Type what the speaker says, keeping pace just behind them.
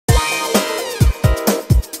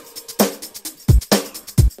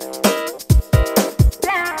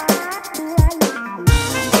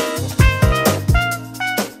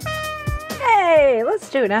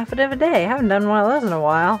do an outfit of a day. I haven't done one of those in a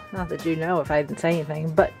while. Not that you know if I didn't say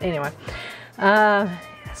anything, but anyway.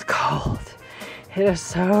 It's cold. It is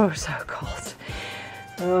so, so cold.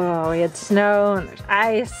 Oh, we had snow and there's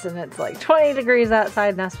ice and it's like 20 degrees outside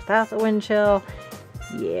and that's without the wind chill.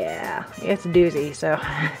 Yeah, it's a doozy. So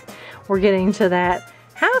we're getting to that.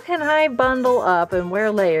 How can I bundle up and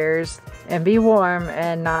wear layers and be warm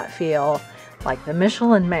and not feel like the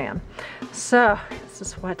Michelin Man? So this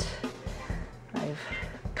is what I've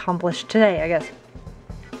accomplished today, I guess.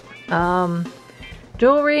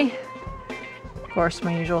 Jewelry, of course,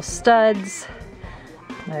 my usual studs,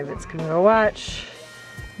 my Vince Camuto watch,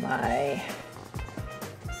 my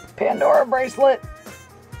Pandora bracelet.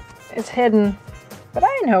 It's hidden, but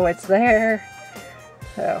I know it's there.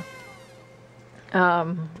 So,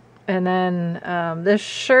 and then this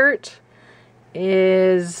shirt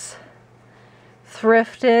is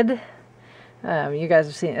thrifted. You guys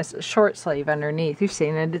have seen it. It's a short sleeve underneath. You've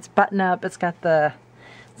seen it. It's button up. It's got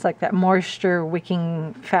it's like that moisture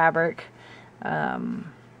wicking fabric. I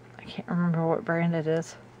can't remember what brand it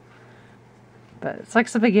is, but it's like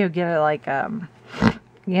something you get at like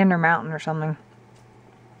Gander Mountain or something.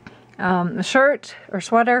 The shirt or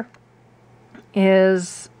sweater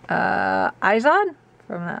is Izod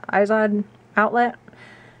from the Izod outlet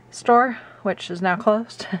store, which is now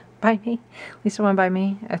closed by me. At least the one by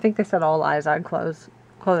me. I think they said all Izod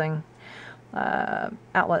clothing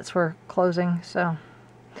outlets were closing, so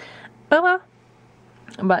oh well.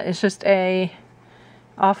 But it's just a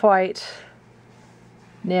off-white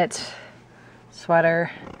knit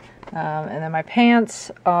sweater, and then my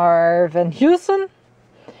pants are Van Heusen.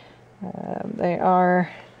 They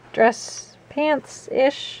are dress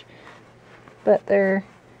pants-ish, but they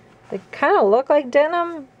kind of look like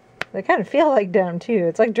denim. They kind of feel like denim too.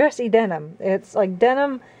 It's like dressy denim. It's like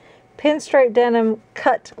denim, pinstripe denim,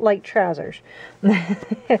 cut like trousers.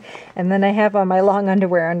 And then I have on my long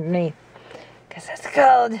underwear underneath, because it's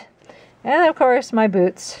cold. And of course my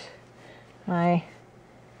boots. My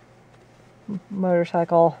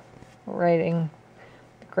motorcycle riding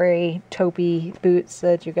gray taupey boots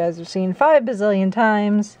that you guys have seen 5 bazillion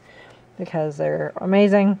times, because they're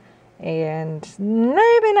amazing and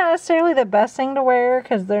maybe not necessarily the best thing to wear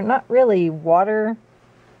because they're not really waterproof.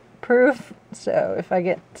 So if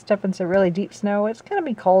I step into really deep snow, it's gonna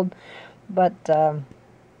be cold. But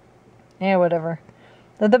yeah, whatever.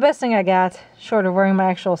 The best thing I got, short of wearing my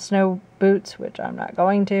actual snow boots, which I'm not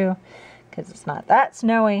going to because it's not that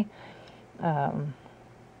snowy.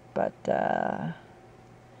 But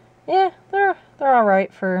yeah, they're all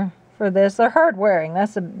right for this. They're hard wearing.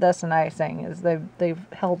 That's the nice thing, is they've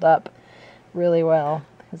held up really well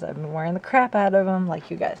because I've been wearing the crap out of them,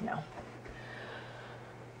 like you guys know.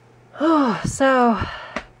 So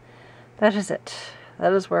that is it.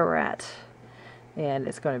 That is where we're at, and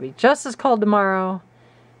it's going to be just as cold tomorrow,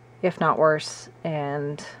 if not worse,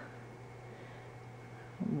 and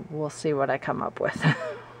we'll see what I come up with.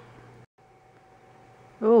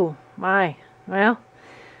 Oh my, well,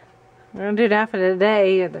 we're gonna do that for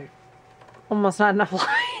today. There's almost not enough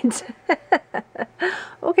light.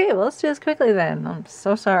 Okay, well, let's do this quickly then. I'm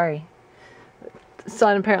so sorry. The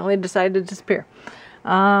sun apparently decided to disappear.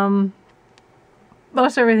 Most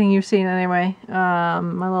everything you've seen anyway.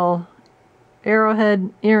 My little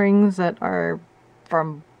arrowhead earrings that are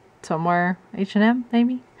from somewhere, H&M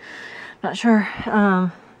maybe? Not sure.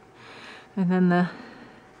 And then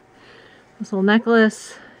this little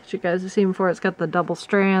necklace that you guys have seen before. It's got the double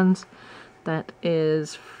strands. That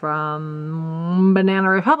is from Banana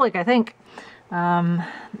Republic, I think.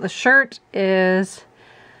 The shirt is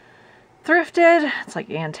thrifted. It's like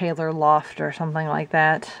Ann Taylor Loft or something like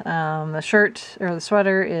that. The shirt, or the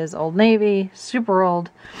sweater, is Old Navy, super old.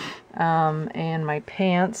 And my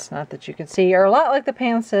pants, not that you can see, are a lot like the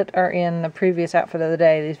pants that are in the previous outfit of the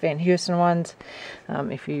day, these Van Heusen ones.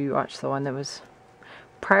 If you watched the one that was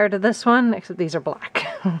prior to this one, except these are black.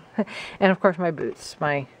 And of course my boots,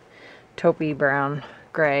 my taupey brown,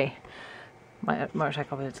 gray, my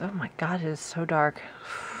motorcycle boots. Oh my god, it is so dark.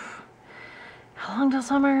 How long till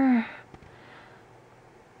summer?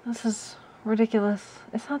 This is ridiculous.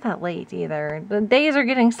 It's not that late either. The days are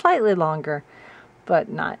getting slightly longer, but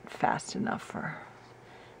not fast enough for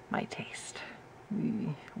my taste.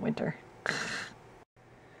 Winter.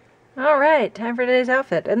 Alright, time for today's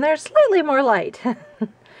outfit. And there's slightly more light,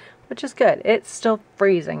 which is good. It's still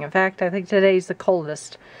freezing. In fact, I think today's the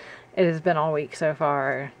coldest it has been all week so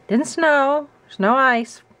far. Didn't snow. There's no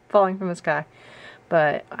ice falling from the sky.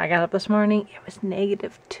 But I got up this morning. It was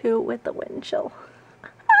 -2 with the wind chill.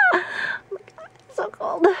 Oh my god, it's so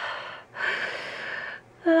cold.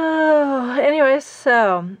 Oh, anyways,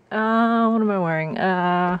 so, what am I wearing?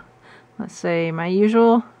 Let's say my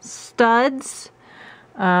usual studs.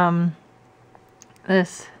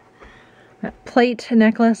 This plate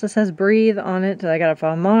necklace that says breathe on it that I got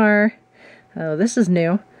from Mar. Oh, this is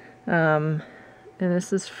new. And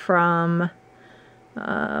this is from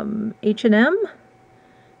H&M.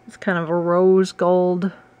 It's kind of a rose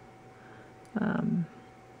gold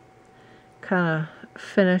kind of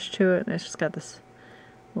finish to it. And it's just got this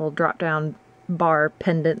little drop down bar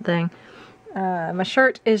pendant thing. My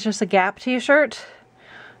shirt is just a Gap t-shirt.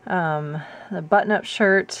 The button-up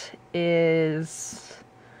shirt is,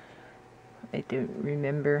 I don't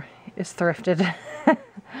remember, it's thrifted.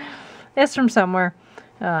 It's from somewhere.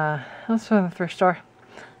 It's from the thrift store.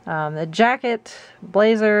 The jacket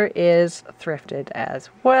blazer is thrifted as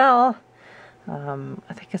well.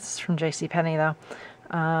 I think it's from JCPenney though.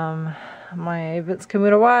 My Vince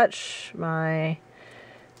Camuto watch, my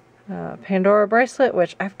Pandora bracelet,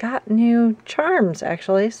 which I've got new charms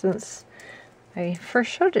actually since I first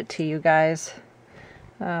showed it to you guys.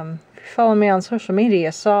 If you follow me on social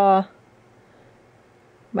media, saw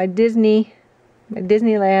my Disneyland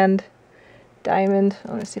diamond.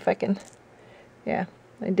 Let me see if I can, yeah,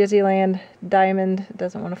 my Disneyland diamond. It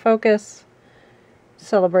doesn't want to focus.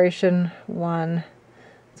 Celebration one.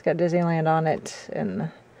 It's got Disneyland on it and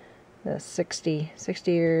the 60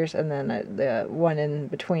 years, and then the one in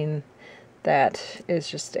between that is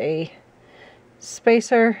just a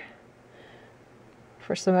spacer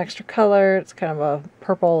for some extra color. It's kind of a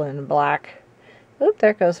purple and black. Oop, there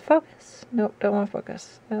it goes. Focus. Nope, don't want to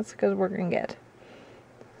focus. That's because we're going to get.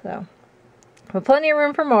 So, but plenty of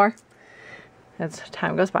room for more as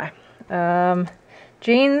time goes by.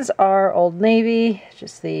 Jeans are Old Navy,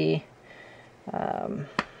 just the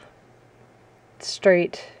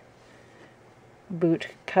straight boot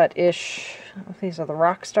cut-ish. These are the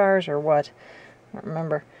rock stars or what? I don't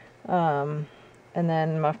remember. And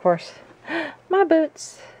then, of course, my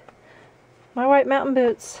boots. My White Mountain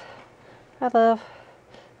boots. I love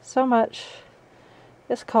so much.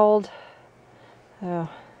 It's cold. Oh,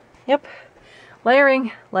 yep.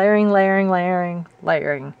 Layering, layering, layering, layering,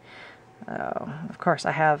 layering. Of course,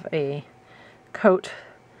 I have a coat,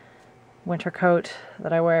 winter coat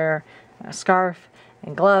that I wear, a scarf,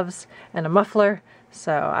 and gloves, and a muffler.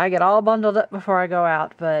 So I get all bundled up before I go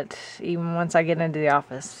out, but even once I get into the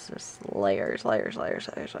office, there's layers, layers, layers,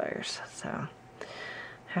 layers, layers. So I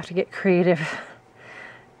have to get creative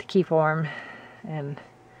to keep warm and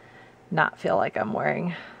not feel like I'm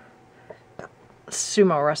wearing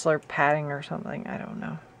sumo wrestler padding or something. I don't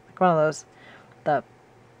know. Like one of those, the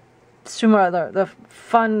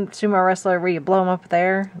fun sumo wrestler where you blow them up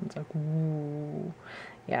there. It's like, ooh.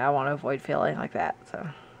 Yeah, I want to avoid feeling like that, so.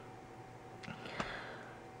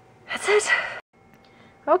 That's it.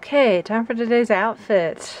 Okay, time for today's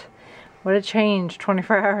outfit. What a change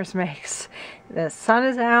 24 hours makes. The sun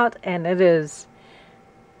is out and it is,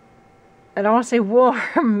 I don't want to say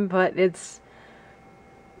warm, but it's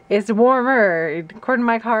warmer. According to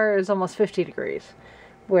my car, it's almost 50 degrees,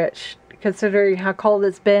 which, considering how cold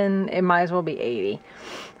it's been, it might as well be 80.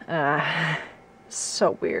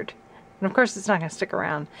 So weird. And of course, it's not going to stick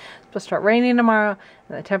around. It's supposed to start raining tomorrow,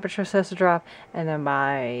 and the temperature is supposed to drop, and then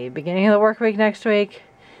by beginning of the work week next week,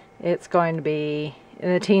 it's going to be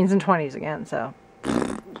in the teens and 20s again, so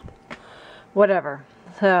whatever.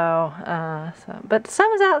 So, but the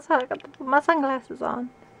sun is out, so I got to put my sunglasses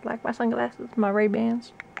on. Like my sunglasses, my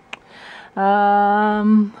Ray-Bans.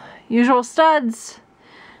 Usual studs.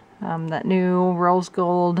 That new rose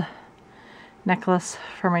gold necklace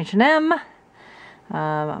from H&M.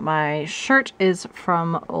 My shirt is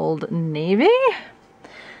from Old Navy.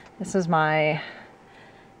 This is my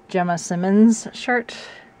Gemma Simmons shirt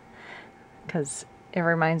because it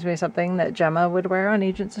reminds me of something that Gemma would wear on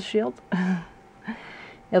Agents of S.H.I.E.L.D.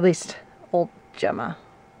 At least old Gemma,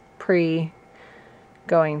 pre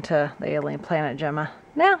going to the alien planet Gemma.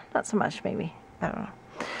 No, not so much, maybe. I don't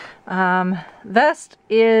know. Vest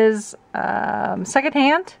is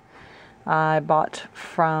secondhand. I bought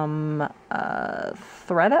from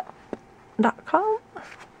threadup.com.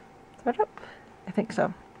 threadup? I think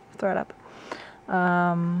so. threadup.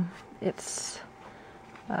 It's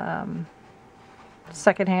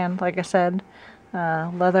secondhand, like I said.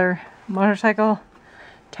 Leather motorcycle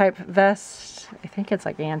type vest. I think it's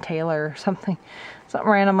like Ann Taylor or something. Something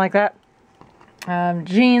random like that.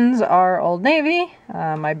 Jeans are Old Navy.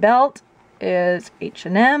 My belt is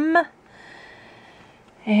H&M.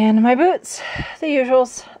 And my boots, the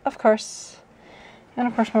usuals, of course. And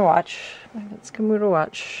of course my watch. It's Camuto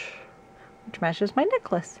watch, which matches my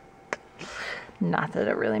necklace. Not that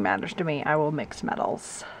it really matters to me. I will mix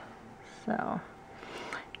metals. So,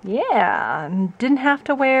 yeah, didn't have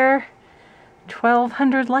to wear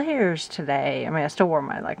 1,200 layers today. I mean, I still wore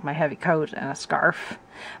my heavy coat and a scarf,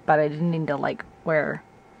 but I didn't need to like wear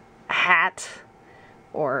a hat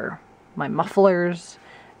or my mufflers,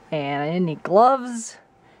 and I didn't need gloves,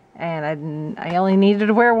 and I only needed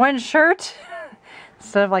to wear one shirt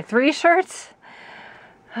instead of like 3 shirts.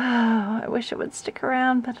 Oh, I wish it would stick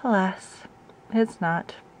around, but alas, it's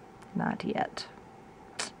not yet.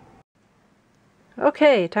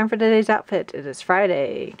 Okay, time for today's outfit. It is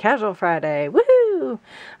Friday, casual Friday, woohoo!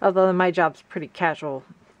 Although my job's pretty casual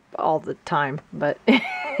all the time, but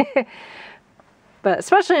but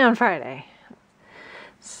especially on Friday.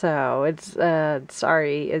 So it's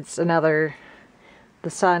sorry, it's another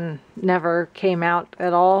the sun never came out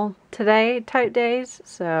at all today type days.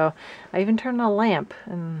 So I even turned on a lamp,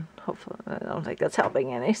 and hopefully I don't think that's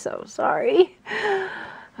helping any. So sorry.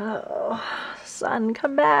 Oh, sun,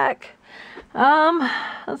 come back.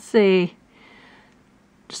 Let's see.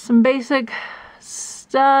 Just some basic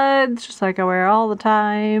studs, just like I wear all the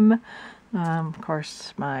time. Of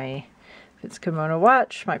course, my Fitz Kimono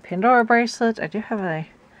watch, my Pandora bracelet. I do have a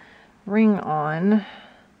ring on.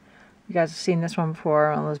 You guys have seen this one before,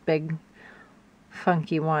 one of those big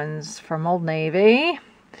funky ones from Old Navy.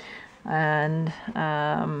 And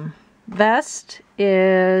vest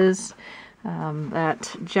is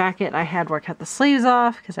that jacket I had where I cut the sleeves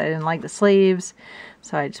off because I didn't like the sleeves,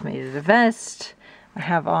 so I just made it a vest. I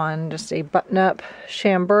have on just a button-up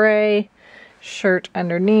chambray shirt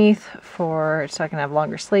underneath so I can have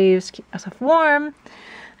longer sleeves, keep myself warm.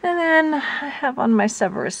 And then I have on my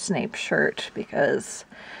Severus Snape shirt because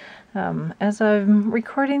as I'm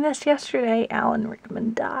recording this yesterday, Alan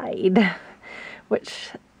Rickman died,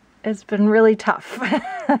 which has been really tough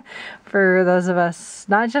for those of us,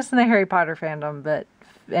 not just in the Harry Potter fandom, but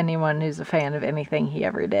anyone who's a fan of anything he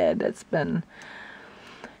ever did. It's been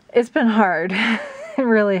hard,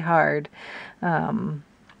 really hard.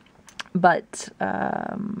 But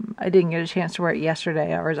I didn't get a chance to wear it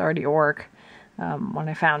yesterday. I was already at work when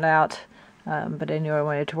I found out, but I knew I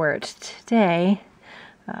wanted to wear it today.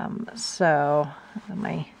 So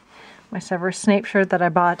my Severus Snape shirt that I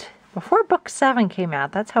bought before book 7 came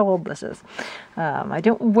out, that's how old this is. I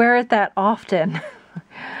don't wear it that often.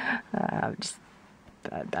 I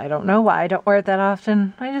don't know why I don't wear it that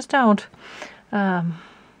often. I just don't. Probably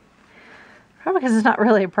because it's not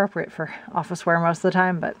really appropriate for office wear most of the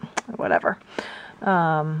time, but whatever.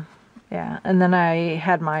 Yeah, and then I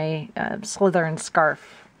had my Slytherin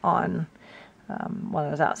scarf on when I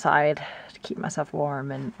was outside to keep myself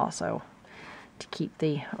warm and also to keep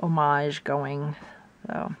the homage going.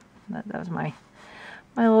 So that was my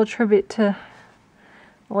little tribute to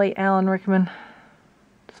late Alan Rickman.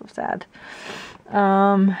 So sad.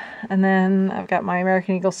 And then I've got my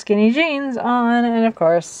American Eagle skinny jeans on, and of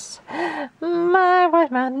course my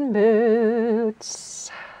White Mountain boots.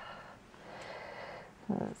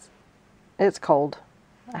 It's cold.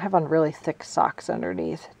 I have on really thick socks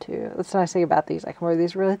underneath too. That's the nice thing about these. I can wear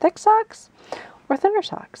these really thick socks or thinner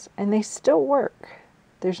socks, and they still work.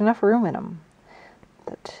 There's enough room in them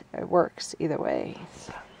that it works either way.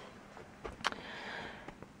 So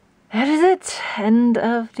that is it. End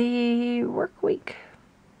of the work week.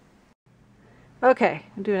 Okay,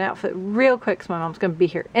 I'll do an outfit real quick because my mom's going to be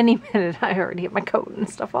here any minute. I already get my coat and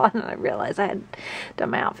stuff on, and I realized I hadn't done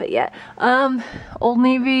my outfit yet. Old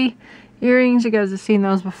Navy earrings, you guys have seen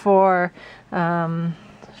those before.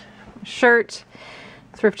 Shirt,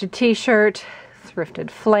 thrifted t-shirt, thrifted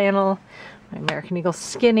flannel, my American Eagle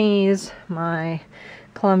skinnies, my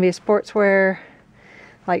Columbia sportswear,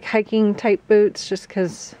 like hiking type boots, just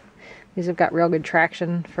because these have got real good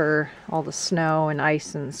traction for all the snow and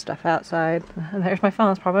ice and stuff outside. And there's my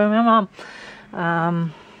phone, it's probably my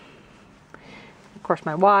mom. Of course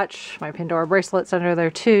my watch, my Pandora bracelet's under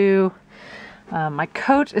there too. My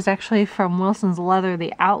coat is actually from Wilson's Leather,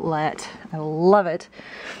 the outlet. I love it.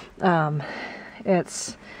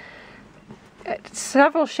 It's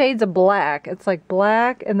several shades of black. It's like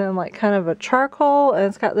black and then like kind of a charcoal, and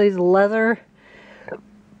it's got these leather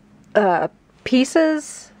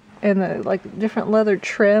pieces and the like different leather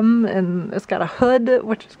trim, and it's got a hood,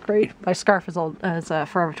 which is great. My scarf is old, it's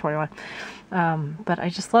Forever 21. But I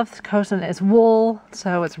just love the coat, and it's wool,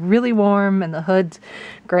 so it's really warm, and the hood's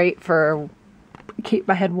great for keep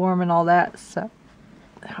my head warm and all that. So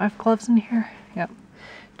I have gloves in here. Yep,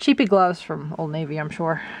 cheapy gloves from Old Navy, I'm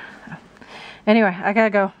sure. Anyway, I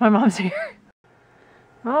gotta go. My mom's here.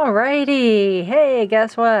 Alrighty. Hey,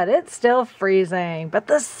 guess what? It's still freezing, but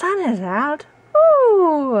the sun is out. Woo!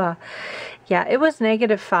 Woo! Yeah, it was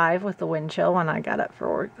 -5 with the wind chill when I got up for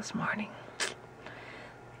work this morning.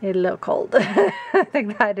 It's a little cold. I think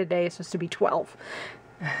the high today is supposed to be 12.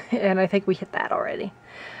 And I think we hit that already.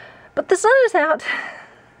 But the sun is out.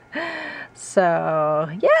 So,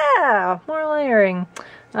 yeah, more layering.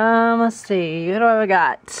 Let's see, what do I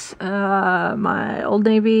got? My Old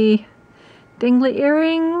Navy dingly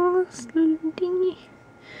earrings. Dingy.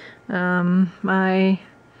 My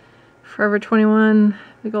Forever 21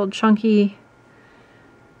 big old chunky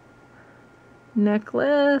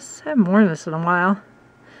necklace. I haven't worn this in a while.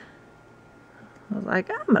 I was like,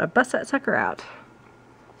 I'm gonna bust that sucker out.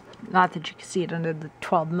 Not that you can see it under the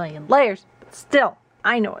 12 million layers, but still,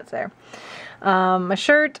 I know it's there. My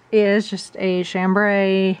shirt is just a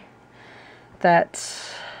chambray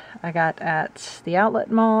that I got at the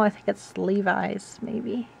outlet mall. I think it's Levi's,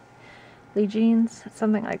 maybe. Lee jeans,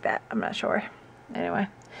 something like that. I'm not sure. Anyway,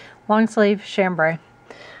 long sleeve chambray.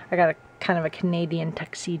 I got a kind of a Canadian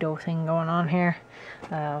tuxedo thing going on here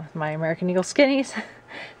with my American Eagle skinnies.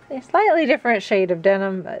 A slightly different shade of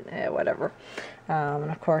denim, but whatever.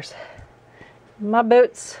 And of course, my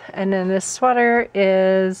boots. And then this sweater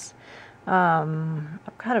is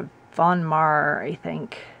I've got a Von Mar, I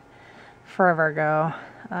think, forever ago.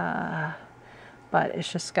 But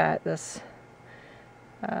it's just got this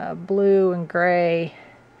blue and gray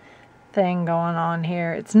thing going on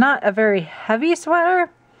here. It's not a very heavy sweater,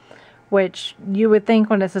 which you would think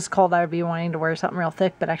when it's this cold I would be wanting to wear something real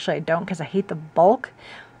thick, but actually I don't because I hate the bulk.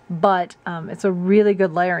 But it's a really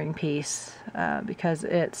good layering piece because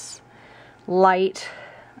it's light,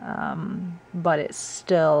 but it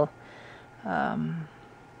still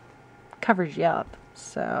covers you up.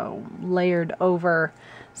 So layered over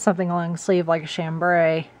something long sleeve like a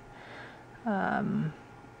chambray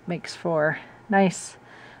makes for nice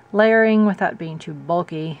layering without being too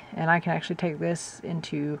bulky. And I can actually take this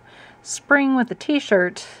into spring with a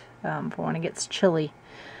t-shirt for when it gets chilly.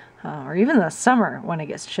 Or even the summer when it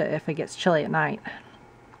gets if it gets chilly at night.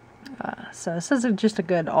 So this is just a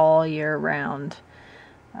good all year round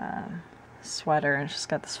sweater, and it's just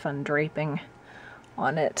got this fun draping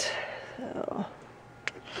on it. So,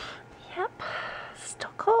 yep,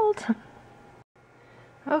 still cold.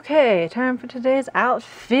 Okay, time for today's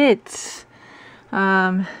outfit.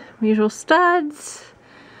 Usual studs.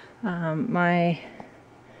 My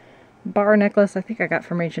bar necklace I think I got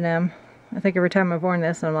from H&M. I think every time I've worn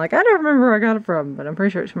this, I'm like, I don't remember where I got it from, but I'm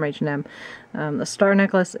pretty sure it's from H&M. The star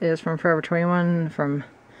necklace is from Forever 21 from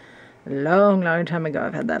a long, long time ago.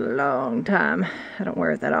 I've had that a long time. I don't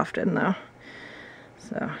wear it that often, though.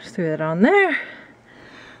 So, just threw that on there.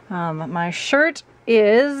 My shirt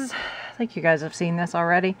is, I think you guys have seen this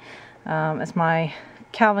already. It's my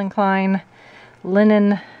Calvin Klein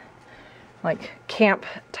linen, like, camp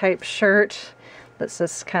type shirt. That's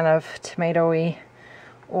this kind of tomatoey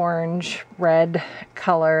orange red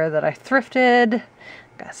color that I thrifted.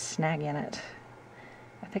 Got a snag in it.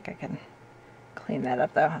 I think I can clean that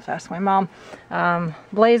up though. I'll have to ask my mom.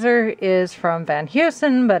 Blazer is from Van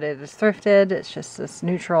Heusen, but it is thrifted. It's just this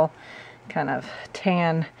neutral kind of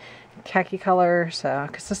tan khaki color. So,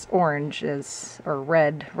 because this orange is, or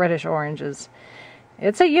reddish orange is,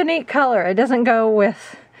 it's a unique color. It doesn't go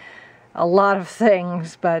with a lot of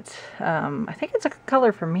things, but I think it's a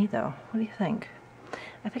color for me though. What do you think?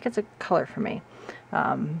 I think it's a color for me.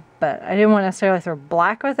 But I didn't want to necessarily throw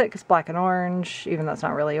black with it because black and orange, even though it's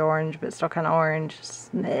not really orange, but it's still kind of orange.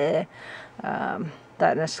 That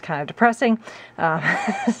is kind of depressing.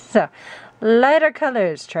 So, lighter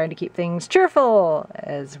colors, trying to keep things cheerful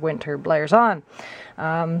as winter blares on.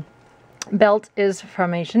 Belt is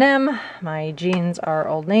from H&M. My jeans are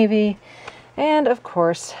Old Navy. And of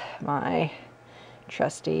course, my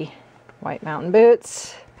trusty white mountain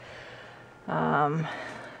boots.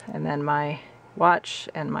 And then my watch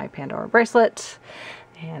and my Pandora bracelet,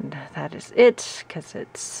 and that is it, because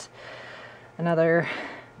it's another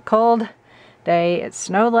cold day. It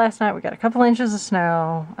snowed last night. We got a couple inches of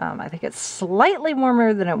snow. I think it's slightly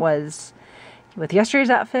warmer than it was with yesterday's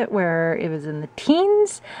outfit, where it was in the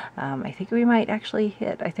teens. I think we might actually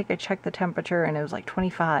hit, I think I checked the temperature and it was like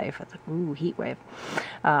 25. I was like, ooh, heat wave.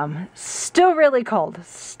 Still really cold.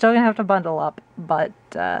 Still gonna have to bundle up, but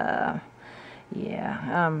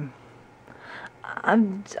yeah,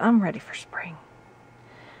 I'm ready for spring.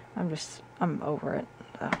 I'm over it.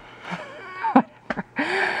 So. Whatever.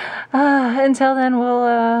 Until then,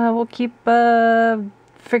 we'll keep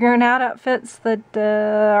figuring out outfits that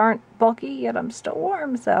aren't bulky yet I'm still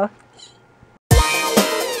warm. So.